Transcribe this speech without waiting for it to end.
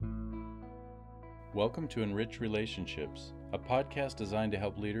Welcome to Enrich Relationships, a podcast designed to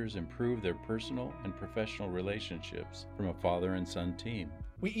help leaders improve their personal and professional relationships from a father and son team.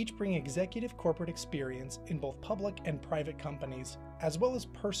 We each bring executive corporate experience in both public and private companies, as well as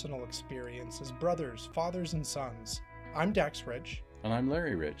personal experience as brothers, fathers, and sons. I'm Dax Rich. And I'm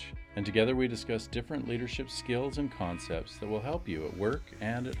Larry Rich, and together we discuss different leadership skills and concepts that will help you at work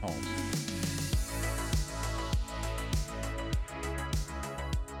and at home.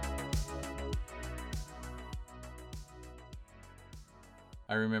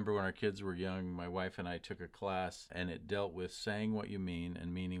 I remember when our kids were young, my wife and I took a class, and it dealt with saying what you mean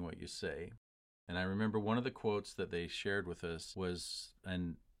and meaning what you say. And I remember one of the quotes that they shared with us was,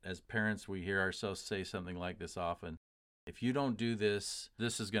 and as parents, we hear ourselves say something like this often, if you don't do this,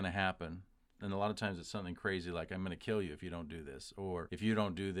 this is going to happen. And a lot of times it's something crazy like, I'm going to kill you if you don't do this. Or if you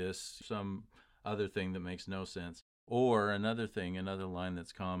don't do this, some other thing that makes no sense. Or another line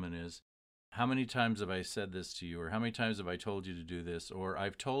that's common is, how many times have I said this to you? Or how many times have I told you to do this? Or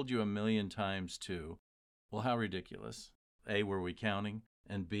I've told you 1,000,000 times too. Well, how ridiculous. A, were we counting?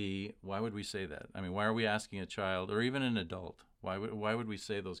 And B, why would we say that? I mean, why are we asking a child or even an adult? Why would we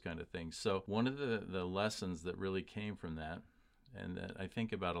say those kind of things? So one of the lessons that really came from that, and that I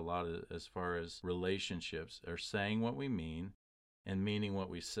think about a lot as far as relationships, are saying what we mean and meaning what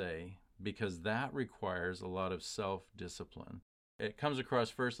we say, because that requires a lot of self-discipline. It comes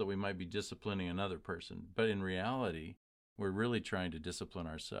across first that we might be disciplining another person, but in reality, we're really trying to discipline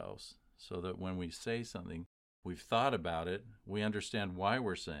ourselves so that when we say something, we've thought about it, we understand why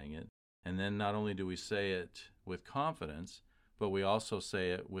we're saying it, and then not only do we say it with confidence, but we also say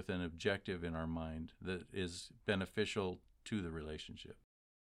it with an objective in our mind that is beneficial to the relationship.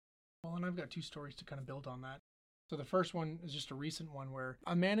 Well, and I've got two stories to kind of build on that. So the first one is just a recent one where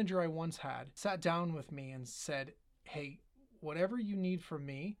a manager I once had sat down with me and said, hey, whatever you need from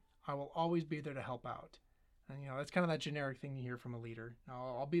me, I will always be there to help out. And, that's kind of that generic thing you hear from a leader.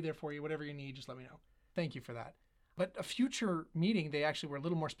 I'll be there for you. Whatever you need, just let me know. Thank you for that. But a future meeting, they actually were a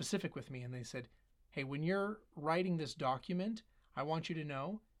little more specific with me. And they said, hey, when you're writing this document, I want you to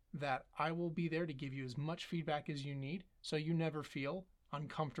know that I will be there to give you as much feedback as you need so you never feel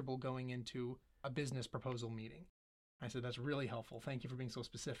uncomfortable going into a business proposal meeting. I said, that's really helpful. Thank you for being so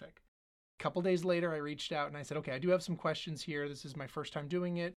specific. A couple days later, I reached out and I said, okay, I do have some questions here. This is my first time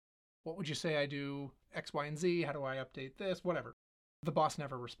doing it. What would you say I do X, Y, and Z? How do I update this? Whatever. The boss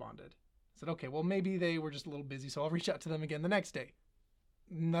never responded. I said, okay, well, maybe they were just a little busy, so I'll reach out to them again the next day.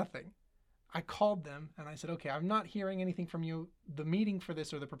 Nothing. I called them and I said, okay, I'm not hearing anything from you. The meeting for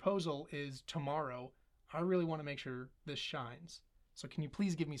this or the proposal is tomorrow. I really want to make sure this shines. So can you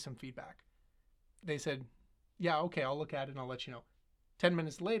please give me some feedback? They said, yeah, okay, I'll look at it and I'll let you know. 10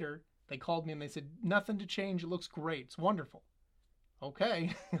 minutes later, they called me and they said, nothing to change. It looks great. It's wonderful.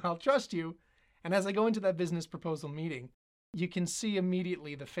 Okay, I'll trust you. And as I go into that business proposal meeting, you can see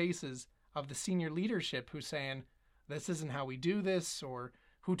immediately the faces of the senior leadership who's saying, this isn't how we do this, or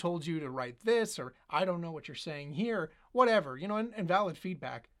who told you to write this, or I don't know what you're saying here, whatever, and valid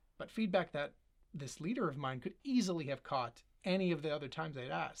feedback, but feedback that this leader of mine could easily have caught any of the other times I'd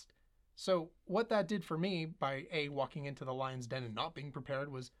asked. So what that did for me by walking into the lion's den and not being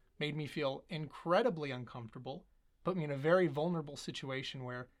prepared was made me feel incredibly uncomfortable, put me in a very vulnerable situation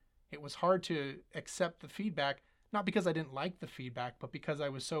where it was hard to accept the feedback, not because I didn't like the feedback, but because I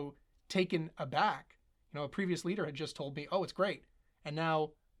was so taken aback. A previous leader had just told me, oh, it's great. And now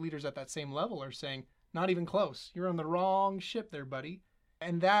leaders at that same level are saying, not even close. You're on the wrong ship there, buddy.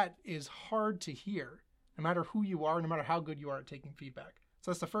 And that is hard to hear, no matter who you are, no matter how good you are at taking feedback. So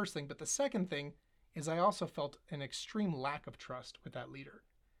that's the first thing. But the second thing is I also felt an extreme lack of trust with that leader.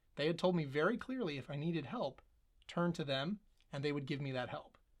 They had told me very clearly if I needed help, turn to them and they would give me that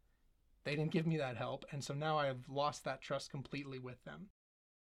help. They didn't give me that help, and so now I have lost that trust completely with them.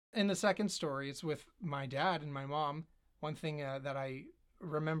 In the second story, it's with my dad and my mom. One thing that I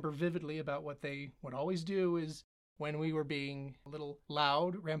remember vividly about what they would always do is when we were being a little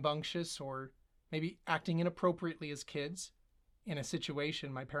loud, rambunctious, or maybe acting inappropriately as kids in a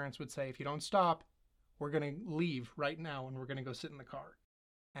situation, my parents would say, if you don't stop, we're going to leave right now and we're going to go sit in the car.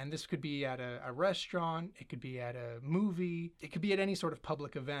 And this could be at a restaurant, it could be at a movie, it could be at any sort of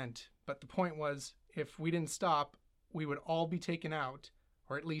public event. But the point was, if we didn't stop, we would all be taken out,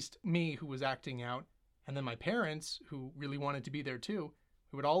 or at least me who was acting out, and then my parents, who really wanted to be there too,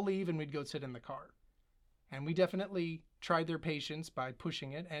 we would all leave and we'd go sit in the car. And we definitely tried their patience by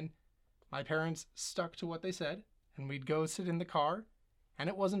pushing it, and my parents stuck to what they said, and we'd go sit in the car. And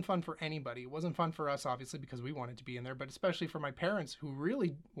it wasn't fun for anybody. It wasn't fun for us, obviously, because we wanted to be in there, but especially for my parents who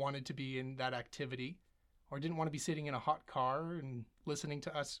really wanted to be in that activity or didn't want to be sitting in a hot car and listening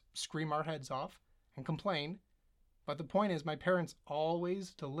to us scream our heads off. and complain. But the point is, my parents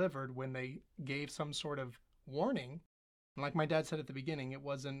always delivered when they gave some sort of warning. And like my dad said at the beginning, it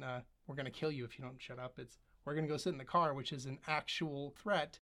wasn't, we're going to kill you if you don't shut up. It's, we're going to go sit in the car, which is an actual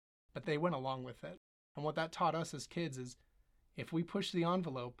threat. But they went along with it. And what that taught us as kids is, if we push the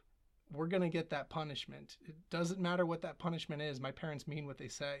envelope, we're going to get that punishment. It doesn't matter what that punishment is. My parents mean what they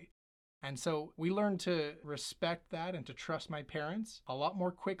say. And so we learned to respect that and to trust my parents a lot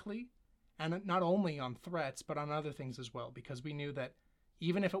more quickly. And not only on threats, but on other things as well, because we knew that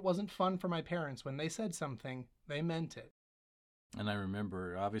even if it wasn't fun for my parents, when they said something, they meant it. And I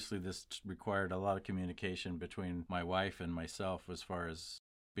remember, obviously, this required a lot of communication between my wife and myself as far as,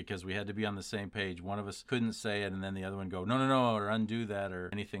 because we had to be on the same page. One of us couldn't say it and then the other one go, no, or undo that or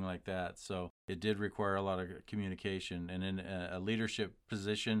anything like that. So it did require a lot of communication. And in a leadership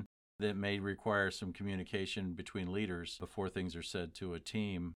position, that may require some communication between leaders before things are said to a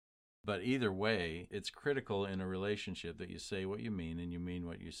team. But either way, it's critical in a relationship that you say what you mean and you mean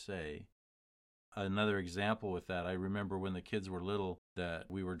what you say. Another example with that, I remember when the kids were little that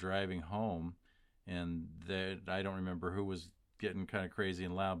we were driving home, and I don't remember who was getting kind of crazy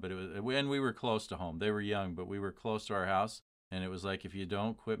and loud, but and we were close to home. They were young, but we were close to our house, and it was like, if you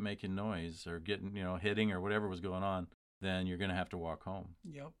don't quit making noise or getting, hitting or whatever was going on, then you're going to have to walk home.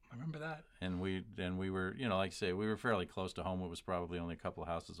 Yep, I remember that. And we were, like I say, we were fairly close to home. It was probably only a couple of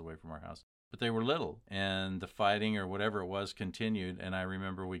houses away from our house. But they were little, and the fighting or whatever it was continued. And I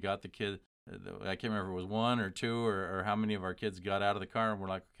remember we got the kid, I can't remember if it was one or two or how many of our kids got out of the car, and we're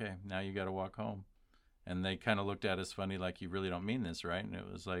like, okay, now you got to walk home. And they kind of looked at us funny, like, you really don't mean this, right? And it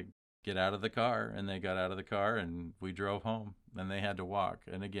was like, get out of the car. And they got out of the car, and we drove home. And they had to walk.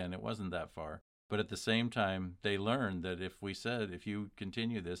 And again, it wasn't that far. But at the same time, they learned that if you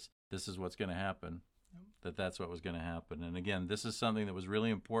continue this is what's going to happen, that's what was going to happen. And again, this is something that was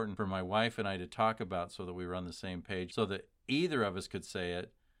really important for my wife and I to talk about so that we were on the same page, so that either of us could say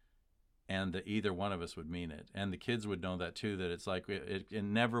it and that either one of us would mean it. And the kids would know that too, that it's like, it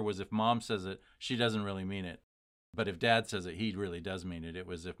never was, if mom says it, she doesn't really mean it. But if dad says it, he really does mean it. It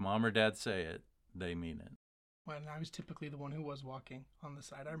was, if mom or dad say it, they mean it. When I was typically the one who was walking on the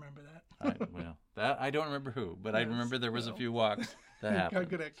side. I remember that. I don't remember who, but yes, I remember there was a few walks that happened. Got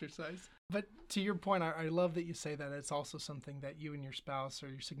good exercise. But to your point, I love that you say that. It's also something that you and your spouse or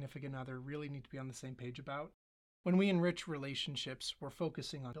your significant other really need to be on the same page about. When we enrich relationships, we're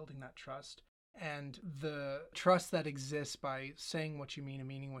focusing on building that trust. And the trust that exists by saying what you mean and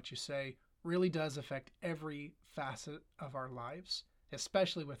meaning what you say really does affect every facet of our lives,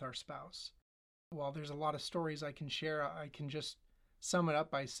 especially with our spouse. While there's a lot of stories I can share, I can just sum it up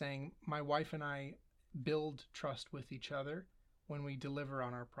by saying my wife and I build trust with each other when we deliver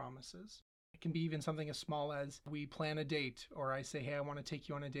on our promises. It can be even something as small as we plan a date, or I say, hey, I want to take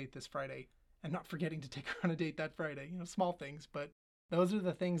you on a date this Friday, and not forgetting to take her on a date that Friday. Small things, but those are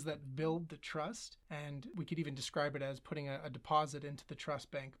the things that build the trust. And we could even describe it as putting a deposit into the trust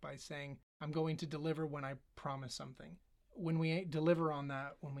bank by saying, I'm going to deliver when I promise something. When we deliver on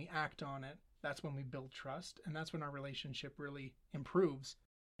that, when we act on it, that's when we build trust, and that's when our relationship really improves.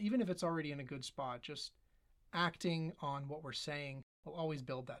 Even if it's already in a good spot, just acting on what we're saying will always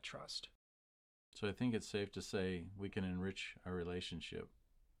build that trust. So I think it's safe to say we can enrich our relationship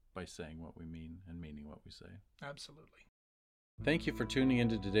by saying what we mean and meaning what we say. Absolutely. Thank you for tuning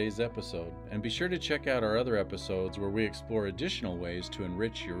into today's episode, and be sure to check out our other episodes where we explore additional ways to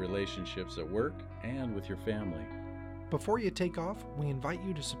enrich your relationships at work and with your family. Before you take off, we invite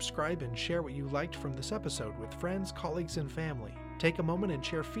you to subscribe and share what you liked from this episode with friends, colleagues, and family. Take a moment and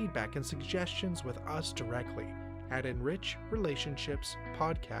share feedback and suggestions with us directly at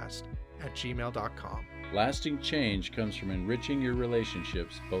enrichrelationshipspodcast@gmail.com. Lasting change comes from enriching your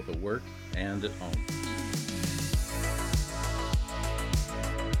relationships both at work and at home.